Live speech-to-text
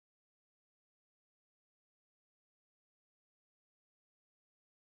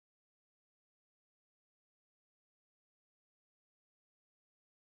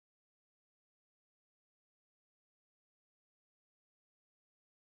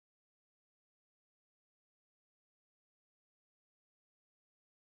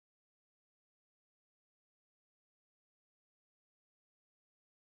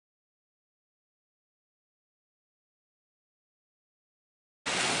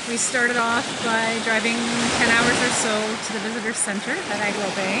We started off by driving 10 hours or so to the visitor center at Aglo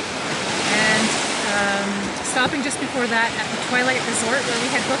Bay, and stopping just before that at the Twilight Resort, where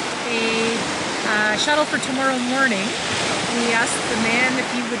we had booked a shuttle for tomorrow morning. We asked the man if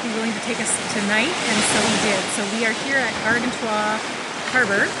he would be willing to take us tonight, and so he did. So we are here at Gargantua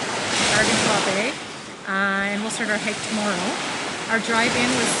Harbor, Gargantua Bay, and we'll start our hike tomorrow. Our drive-in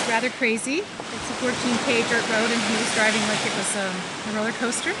was rather crazy. It's a 14K dirt road, and he was driving like it was a roller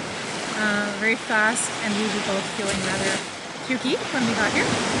coaster, very fast, and we were both feeling rather pukey when we got here.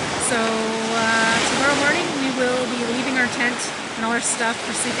 So tomorrow morning we will be leaving our tent and all our stuff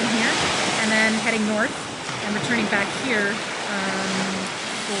for sleeping here, and then heading north and returning back here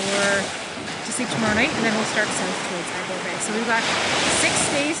to sleep tomorrow night, and then we'll start south towards Aglo Bay. So we've got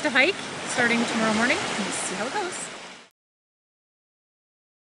 6 days to hike starting tomorrow morning, and we'll see how it goes.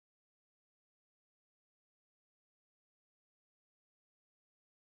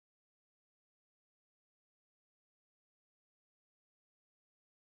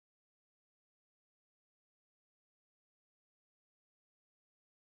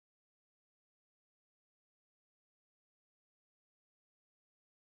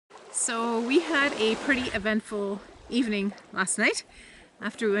 So we had a pretty eventful evening last night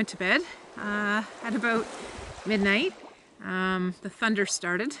after we went to bed. At about midnight, the thunder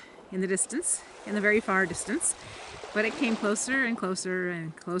started in the distance, in the very far distance, but it came closer and closer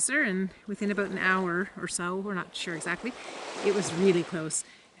and closer, and within about an hour or so, we're not sure exactly, it was really close,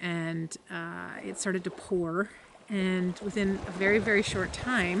 and it started to pour, and within a very, very short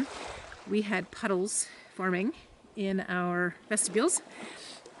time, we had puddles forming in our vestibules.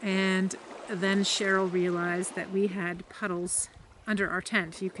 And then Cheryl realized that we had puddles under our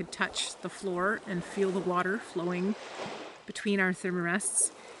tent. You could touch the floor and feel the water flowing between our thermarests.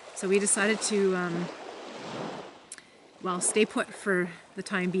 So we decided to, stay put for the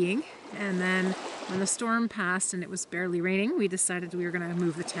time being. And then when the storm passed and it was barely raining, we decided we were going to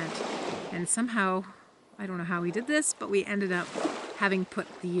move the tent. And somehow, I don't know how we did this, but we ended up having put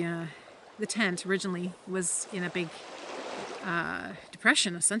the tent originally was in a big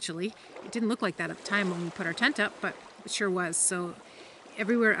depression, essentially. It didn't look like that at the time when we put our tent up, but it sure was. So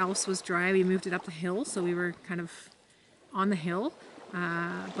everywhere else was dry. We moved it up the hill, so we were kind of on the hill,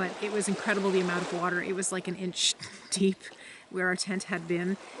 but it was incredible, the amount of water. It was like an inch deep where our tent had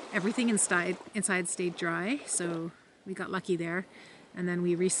been. Everything inside stayed dry, so we got lucky there. And then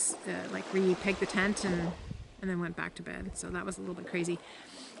we re-pegged the tent and then went back to bed. So that was a little bit crazy.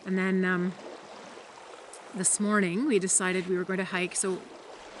 And then this morning we decided we were going to hike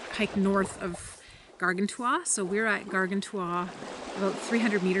north of Gargantua. So we're at Gargantua, about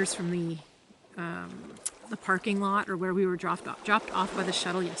 300 meters from the parking lot, or where we were dropped off by the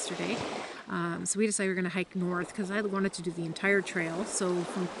shuttle yesterday. So we decided we were going to hike north because I wanted to do the entire trail. So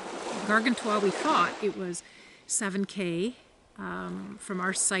from Gargantua, we thought it was 7K from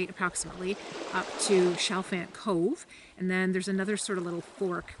our site approximately up to Chalfant Cove, and then there's another sort of little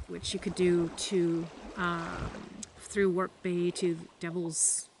fork which you could do to through Warp Bay to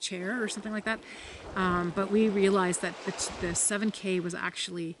Devil's Chair or something like that, but we realized that the 7K was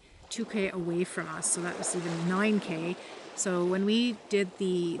actually 2K away from us, so that was even 9K. So when we did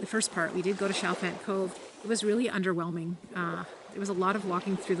the first part, we did go to Chalfant Cove. It was really underwhelming. There was a lot of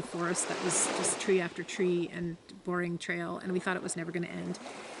walking through the forest that was just tree after tree and boring trail, and we thought it was never going to end.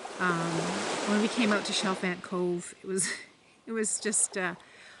 When we came out to Chalfant Cove, it was just it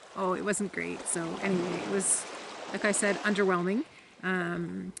wasn't great. So anyway, it was, like I said, underwhelming.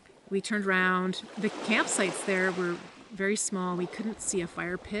 We turned around. The campsites there were very small. We couldn't see a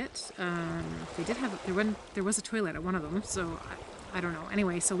fire pit. They did have, there was a toilet at one of them, so I don't know.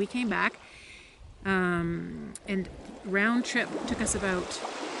 Anyway, so we came back, and round trip took us about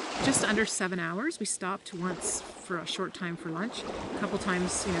just under 7 hours. We stopped once for a short time for lunch, a couple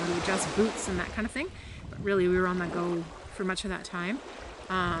times, to adjust boots and that kind of thing. But really, we were on the go for much of that time.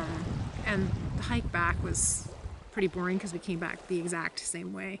 And the hike back was pretty boring because we came back the exact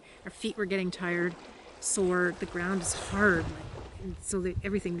same way. Our feet were getting tired, sore, the ground is hard, so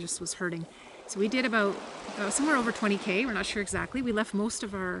everything just was hurting. So we did about somewhere over 20K, we're not sure exactly. We left most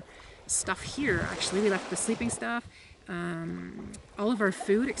of our stuff here, actually. We left the sleeping stuff, all of our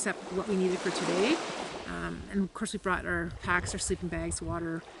food except what we needed for today. And of course we brought our packs, our sleeping bags,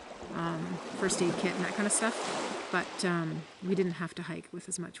 water, first aid kit and that kind of stuff. But we didn't have to hike with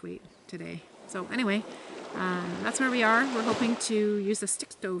as much weight today. So anyway, that's where we are. We're hoping to use the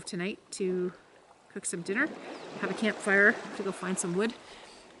stick stove tonight to cook some dinner, have a campfire, to go find some wood.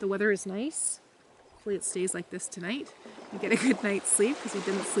 The weather is nice. Hopefully it stays like this tonight. We get a good night's sleep because we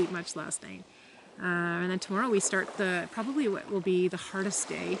didn't sleep much last night. And then tomorrow we start probably what will be the hardest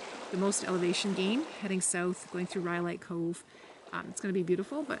day, the most elevation gain, heading south, going through Rhyolite Cove. It's going to be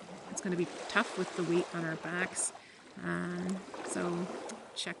beautiful, but it's going to be tough with the weight on our backs. So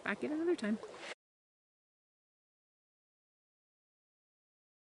check back in another time.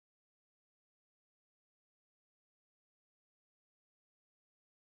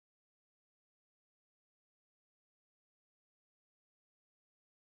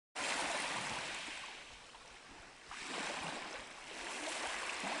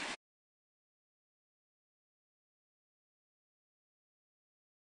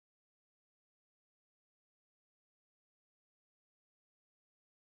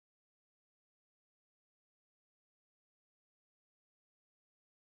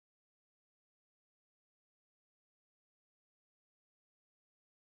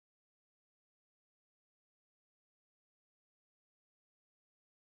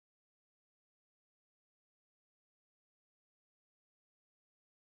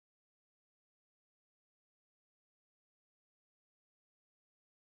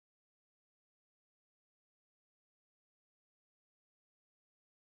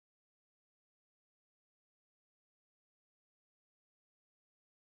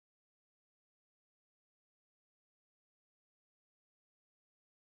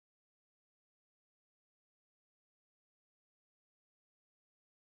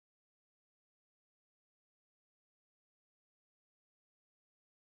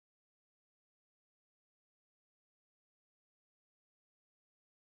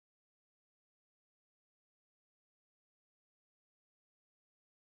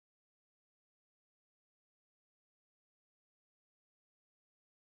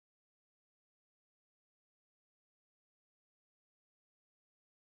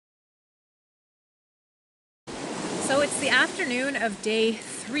 So it's the afternoon of day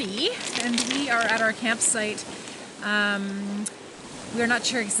 3, and we are at our campsite. We're not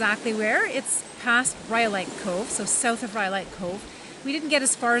sure exactly where. It's past Rhyolite Cove, so south of Rhyolite Cove. We didn't get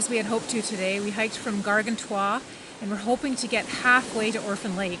as far as we had hoped to today. We hiked from Gargantua, and we're hoping to get halfway to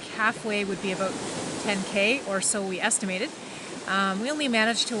Orphan Lake. Halfway would be about 10K, or so we estimated. We only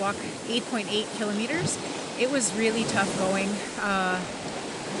managed to walk 8.8 kilometers. It was really tough going.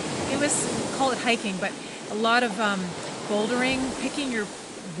 It was, call it hiking, but a lot of bouldering, picking your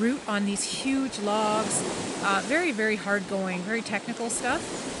route on these huge logs, very, very hard going, very technical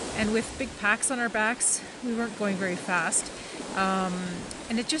stuff. And with big packs on our backs, we weren't going very fast.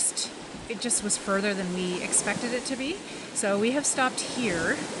 And it just was further than we expected it to be. So we have stopped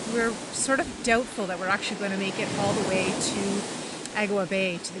here. We're sort of doubtful that we're actually going to make it all the way to Agua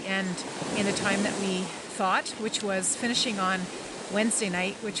Bay, to the end, in the time that we thought, which was finishing on Wednesday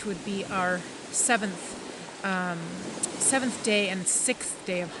night, which would be our seventh day and 6th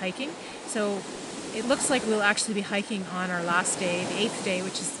day of hiking. So it looks like we'll actually be hiking on our last day, the 8th day,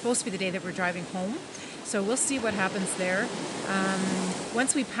 which is supposed to be the day that we're driving home. So we'll see what happens there.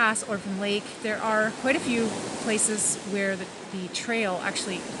 Once we pass Orphan Lake, there are quite a few places where the trail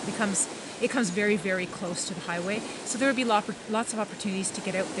actually comes very, very close to the highway. So there would be lots of opportunities to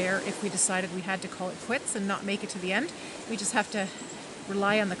get out there if we decided we had to call it quits and not make it to the end. We just have to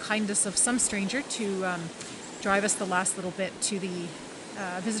rely on the kindness of some stranger to drive us the last little bit to the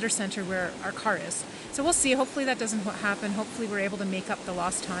visitor center where our car is. So we'll see. Hopefully that doesn't happen. Hopefully we're able to make up the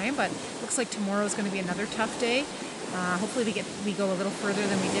lost time, but looks like tomorrow is going to be another tough day. Hopefully we go a little further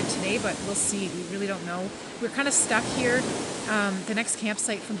than we did today, but we'll see. We really don't know. We're kind of stuck here. The next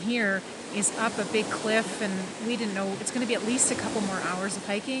campsite from here is up a big cliff, and we didn't know it's going to be at least a couple more hours of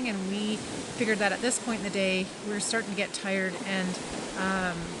hiking, and we figured that at this point in the day we were starting to get tired, and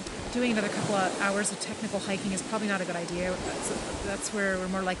doing another couple of hours of technical hiking is probably not a good idea. That's where we're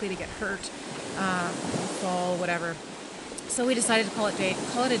more likely to get hurt, fall, whatever. So we decided to call it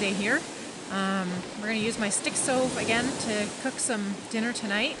a day here. We're going to use my stick stove again to cook some dinner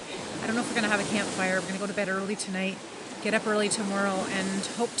tonight. I don't know if we're going to have a campfire. We're going to go to bed early tonight, get up early tomorrow, and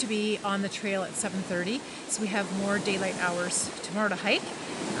hope to be on the trail at 7:30. So we have more daylight hours tomorrow to hike,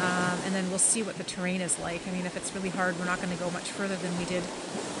 and then we'll see what the terrain is like. I mean, if it's really hard, we're not going to go much further than we did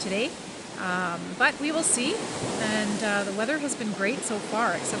today. But we will see. And the weather has been great so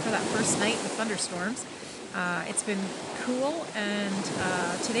far, except for that first night with thunderstorms. It's been cool, and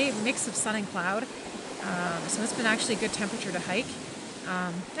today a mix of sun and cloud. So it's been actually a good temperature to hike.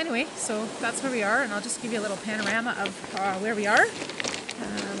 Anyway, so that's where we are, and I'll just give you a little panorama of where we are,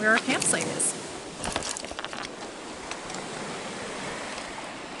 where our campsite is.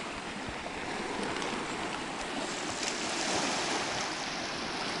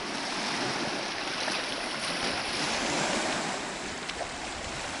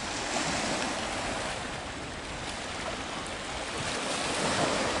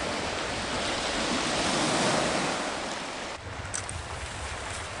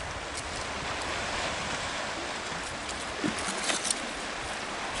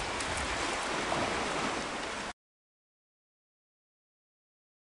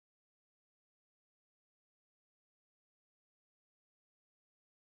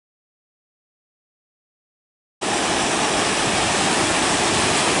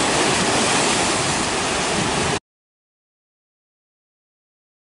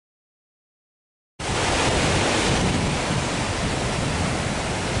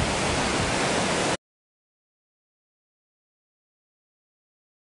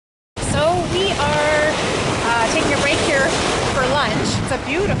 a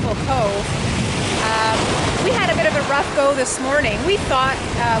beautiful cove. We had a bit of a rough go this morning. We thought,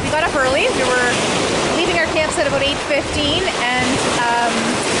 we got up early. We were leaving our campsite about 8:15, and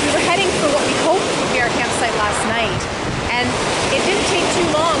we were heading for what we hoped would be our campsite last night. And it didn't take too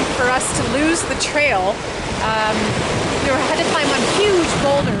long for us to lose the trail. We had to climb on huge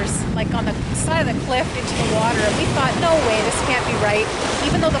boulders, like on the side of the cliff into the water. And we thought, no way, this can't be right.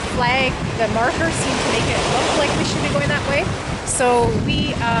 Even though the flag, the marker seemed to make it look like we should be going that way. So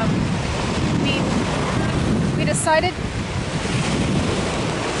we decided.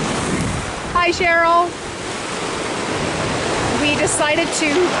 Hi, Cheryl. We decided to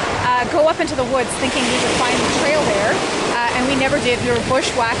go up into the woods thinking we would find the trail there, and we never did. We were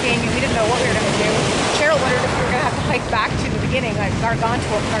bushwhacking and we didn't know what we were going to do. Cheryl wondered if we were going to have to hike back to the beginning, like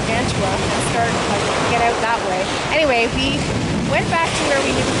Gargantua, and start get out that way. Anyway, we went back to where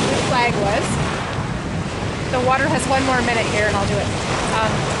we knew the blue flag was. The water has one more minute here and I'll do it.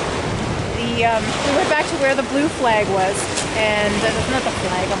 We went back to where the blue flag was, and not the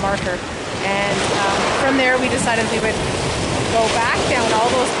flag, a marker. And from there we decided we would go back down all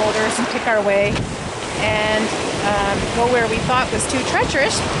those boulders and pick our way and go where we thought was too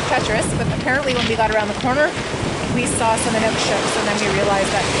treacherous, but apparently when we got around the corner we saw some inuksuks, and then we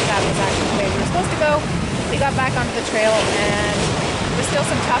realized that that was actually the way we were supposed to go. We got back onto the trail, and it was still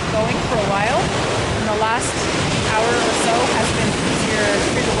some tough going for a while, and the last hour or so has been easier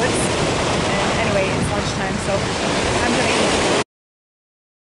through the woods. And anyway, it's lunchtime, so I'm gonna eat.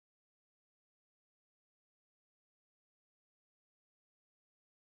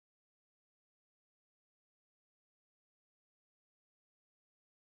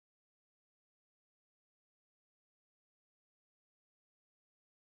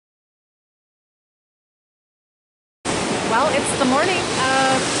 Well, it's the morning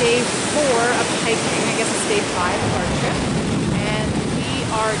of day 4 of hiking. I guess it's day 5 of our trip. And we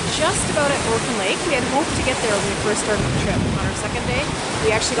are just about at Orphan Lake. We had hoped to get there when we first started the trip on our second day.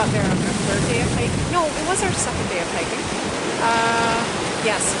 We actually got there on our third day of hiking. No, it was our second day of hiking.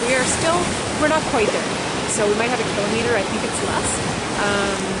 Yes, we're not quite there. So we might have a kilometer, I think it's less.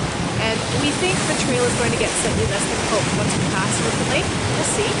 And we think the trail is going to get slightly less difficult once we pass Orphan Lake.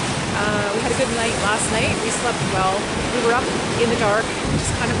 We'll see. We had a good night last night. We slept well. We were up in the dark, which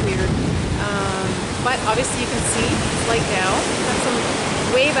is kind of weird. But obviously you can see it's light now. Got some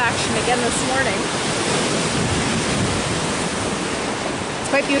wave action again this morning. It's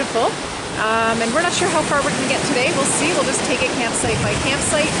quite beautiful. And we're not sure how far we're going to get today. We'll see. We'll just take it campsite by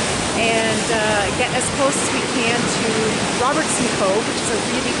campsite and get as close as we can to Robertson Cove, which is a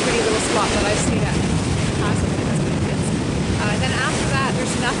really pretty little spot that I've stayed at in the past with my husband and kids. Then after that,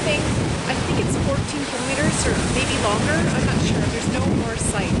 there's nothing. I think it's 14 kilometers or maybe longer. I'm not sure. There's no more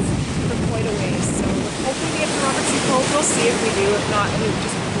sites for quite a ways. So we're hoping to get to Robertson Cove. We'll see if we do. If not, we'll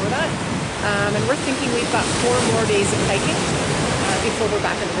just before that. And we're thinking we've got 4 more days of hiking before we're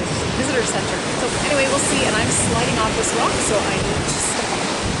back at the visitor center. So anyway, we'll see. And I'm sliding off this rock, so I need to step off.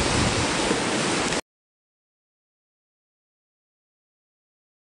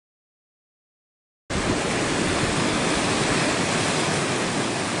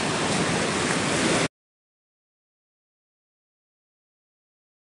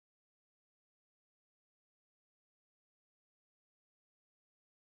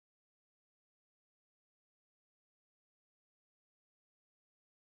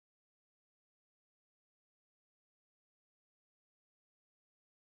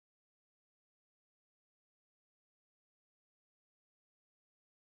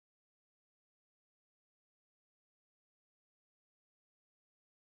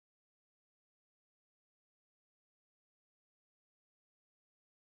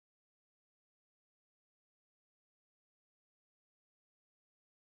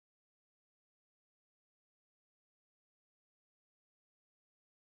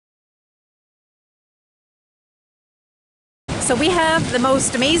 So we have the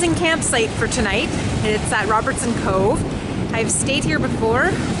most amazing campsite for tonight. It's at Robertson Cove. I've stayed here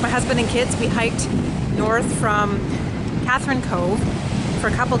before. My husband and kids, we hiked north from Catherine Cove for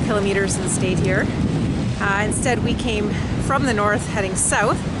a couple kilometers and stayed here. Instead, we came from the north heading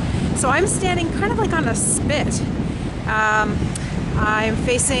south. So I'm standing kind of like on a spit. I'm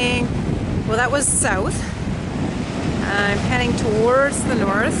facing, well, that was south. I'm heading towards the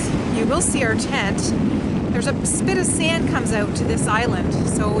north. You will see our tent. There's a spit of sand comes out to this island.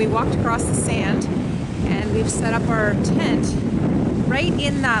 So we walked across the sand and we've set up our tent right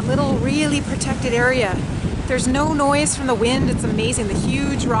in that little really protected area. There's no noise from the wind. It's amazing. The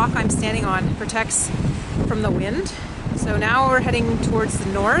huge rock I'm standing on protects from the wind. So now we're heading towards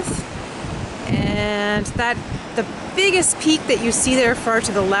the north, and the biggest peak that you see there far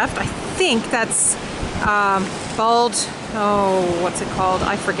to the left, I think that's Bald, oh, what's it called?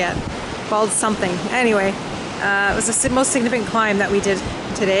 I forget. Bald something. Anyway, it was the most significant climb that we did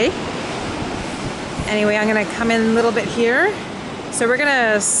today. Anyway, I'm gonna come in a little bit here. So we're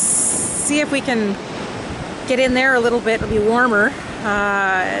gonna see if we can get in there a little bit. It'll be warmer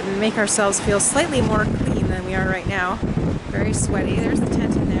and make ourselves feel slightly more clean than we are right now. Very sweaty. There's the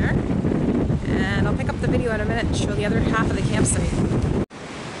tent in there. And I'll pick up the video in a minute and show the other half of the campsite.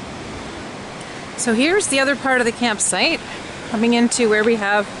 So here's the other part of the campsite, coming into where we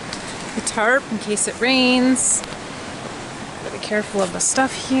have the tarp in case it rains. Gotta be careful of the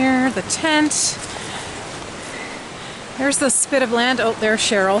stuff here, the tent. There's the spit of land. Oh, there's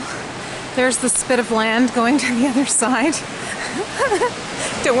Cheryl. There's the spit of land going to the other side.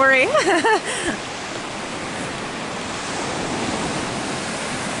 Don't worry.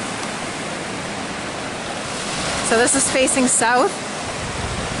 So this is facing south.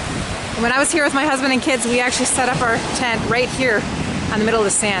 And when I was here with my husband and kids, we actually set up our tent right here on the middle of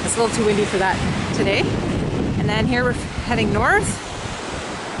the sand. It's a little too windy for that today. And then here we're heading north.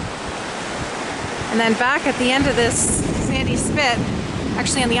 And then back at the end of this sandy spit,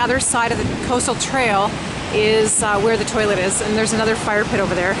 actually on the other side of the coastal trail, is where the toilet is. And there's another fire pit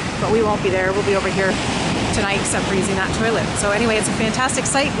over there, but we won't be there. We'll be over here tonight except for using that toilet. So anyway, it's a fantastic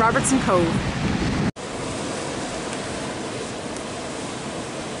site, Robertson Cove.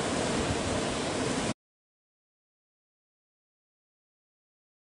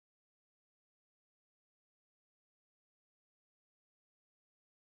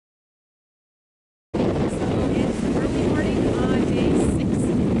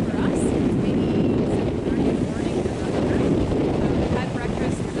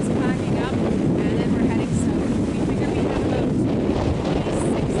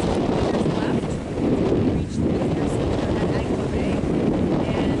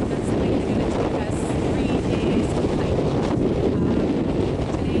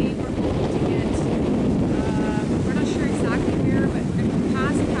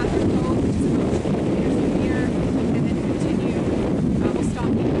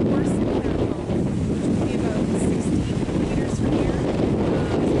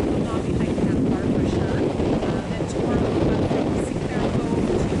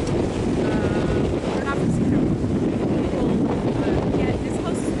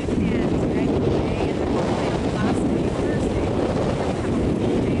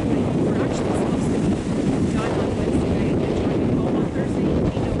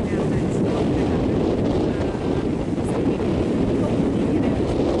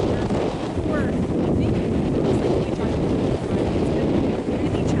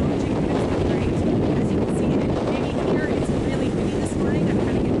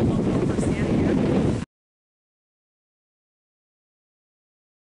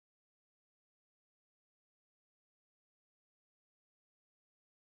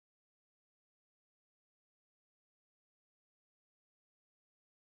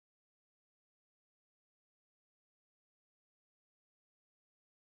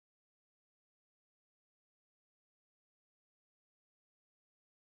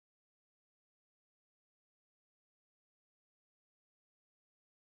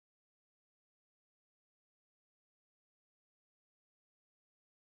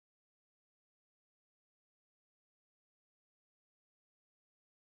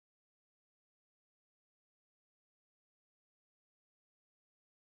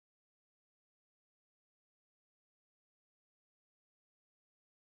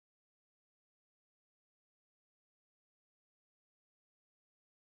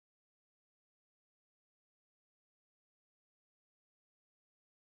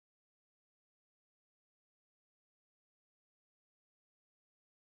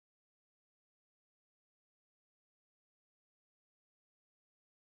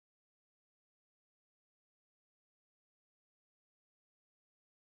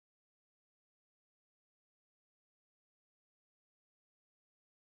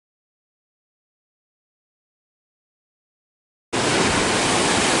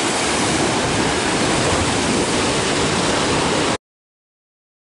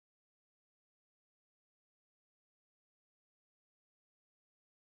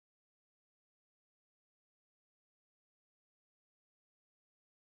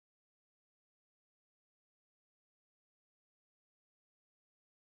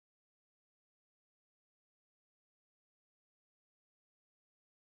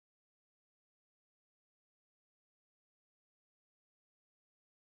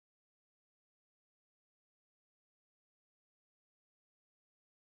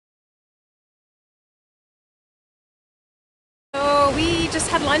 just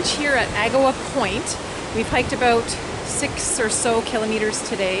had lunch here at Agawa Point. We've hiked about 6 or so kilometers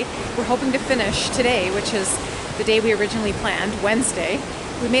today. We're hoping to finish today, which is the day we originally planned, Wednesday.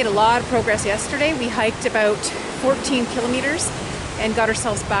 We made a lot of progress yesterday. We hiked about 14 kilometers and got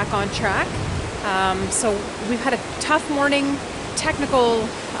ourselves back on track. So we've had a tough morning, technical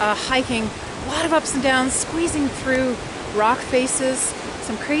hiking, a lot of ups and downs, squeezing through rock faces,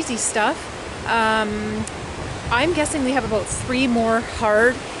 some crazy stuff. I'm guessing we have about 3 more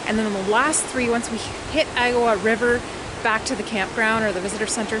hard, and then the last 3, once we hit Agawa River, back to the campground or the visitor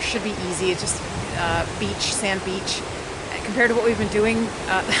center, should be easy. It's just beach, sand beach. Compared to what we've been doing,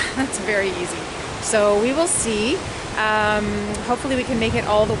 that's very easy. So we will see. Hopefully we can make it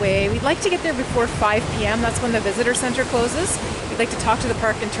all the way. We'd like to get there before 5 p.m. That's when the visitor center closes. We'd like to talk to the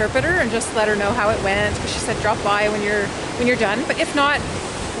park interpreter and just let her know how it went, because she said drop by when you're done. But if not,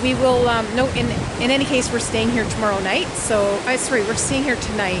 we will. No, in any case, we're staying here tomorrow night. So sorry, we're staying here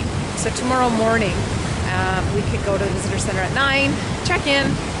tonight. So tomorrow morning, we could go to the visitor center at 9, check in,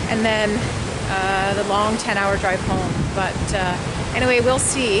 and then the long 10-hour drive home. But anyway, we'll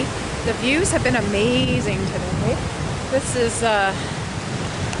see. The views have been amazing today. This is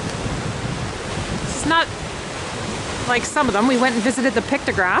not like some of them. We went and visited the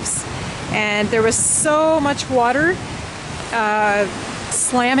pictographs, and there was so much water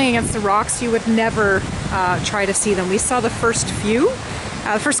slamming against the rocks, you would never try to see them. We saw the first few,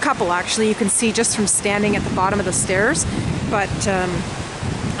 the first couple actually, you can see just from standing at the bottom of the stairs, but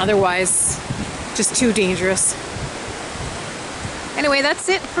otherwise just too dangerous. Anyway, that's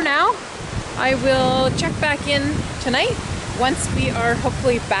it for now. I will check back in tonight once we are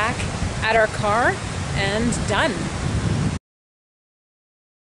hopefully back at our car and done.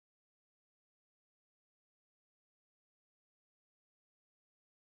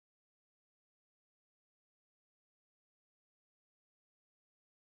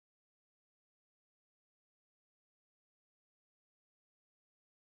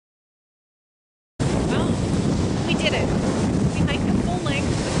 Well, we did it. We hiked the full length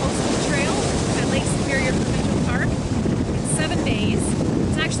of the coastal trail at Lake Superior Provincial Park in 7 days.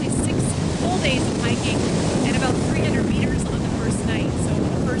 It's actually 6 full days of hiking and about 300 meters on the first night. So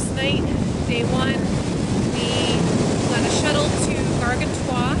the first night, day 1, we got a shuttle to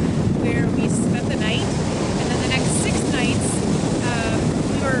Gargantua where we spent the night, and then the next 6 nights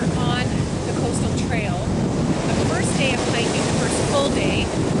we were on the coastal trail. The first day of hiking, the first full day,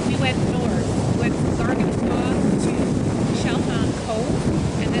 we went north. We went from Gargantua to Chalfont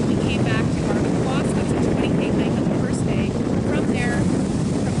Cove, and then we came back to Gargantua. So that's a 20-day hike on the first day. From there,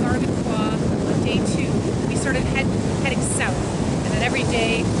 from Gargantua on day 2, we started heading south, and then every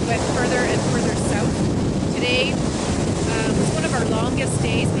day we went further and further south. Today was one of our longest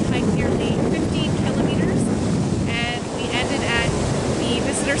days. We hiked nearly 15 kilometers, and we ended at the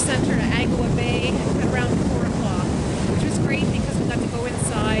visitor center at Agawa Bay at around 4 o'clock, which was great because we got to go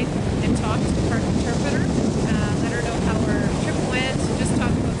inside and talk to the park interpreter, let her know how our trip went, and just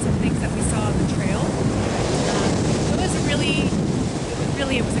talk about some things that we saw on the trail.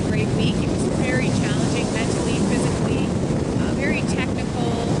 It was a great week. It was very challenging mentally, physically, very technical,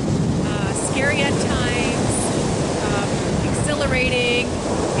 scary at times, exhilarating.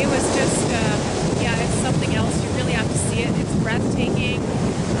 It was just, yeah, it's something else. You really have to see it. It's breathtaking,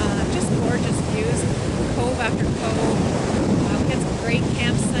 just gorgeous views, cove after cove. We had some great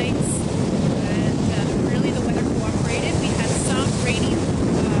campsites, and really the weather cooperated. We had some rain.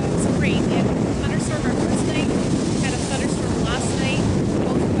 We had a thunderstorm our first night. We had a thunderstorm last night,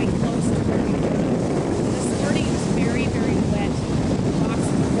 both quite close to where we were. This morning it was very, very wet. The rocks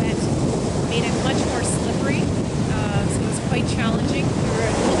were wet, made it much more slippery, so it was quite challenging. We were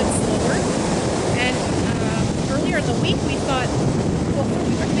a little bit slower. And earlier in the week we thought, well,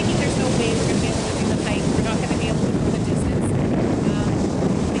 we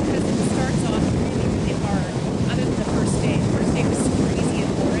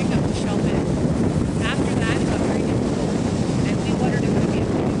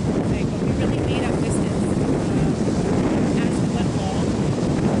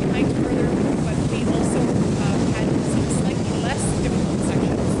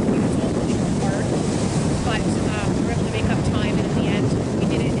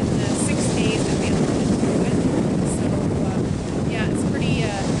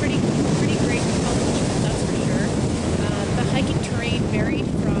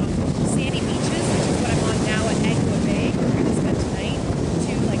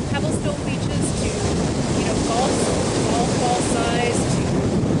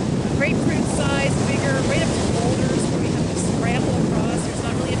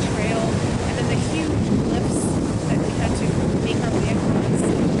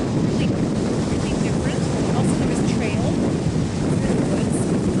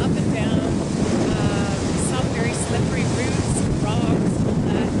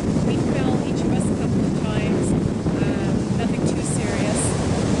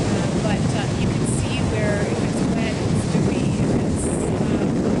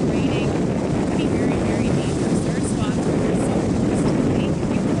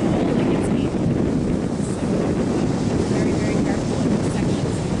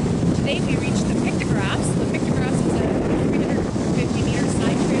Yesterday we reached the pictographs. The pictographs was a 350-meter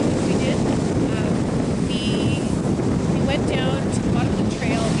side trail that we did. We went down to the bottom of the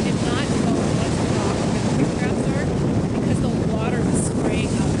trail. We did not go onto the rock where the pictographs are because the water was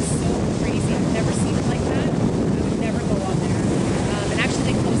spraying out so crazy. I've never seen it like that. I would never go on there. And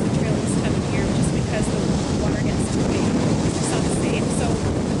actually they close the trail this time of year just because the water gets too big. It's just not safe. So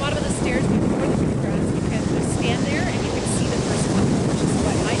the bottom of the stairs before the pictographs, you can just stand there and you can see the first couple, which is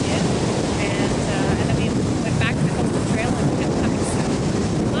what I did. And then we went back to the coastal trail and kept coming south.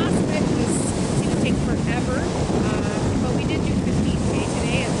 The last bit seemed to take forever, but we did do 15K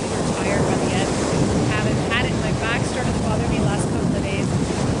today and we were tired by the end. Haven't had it. My back started to bother me the last couple of days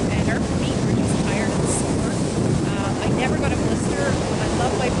and our feet were just tired and sore. I never got a blister. I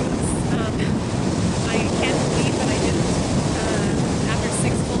love my boots. I can't believe that I didn't after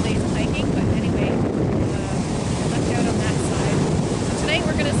 6 full days of hiking, but anyway, I lucked out on that side. So tonight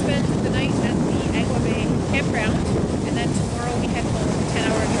we're going to spend the night at the Agua Bay campground, and then tomorrow we head home,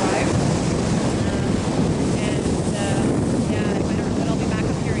 10-hour drive.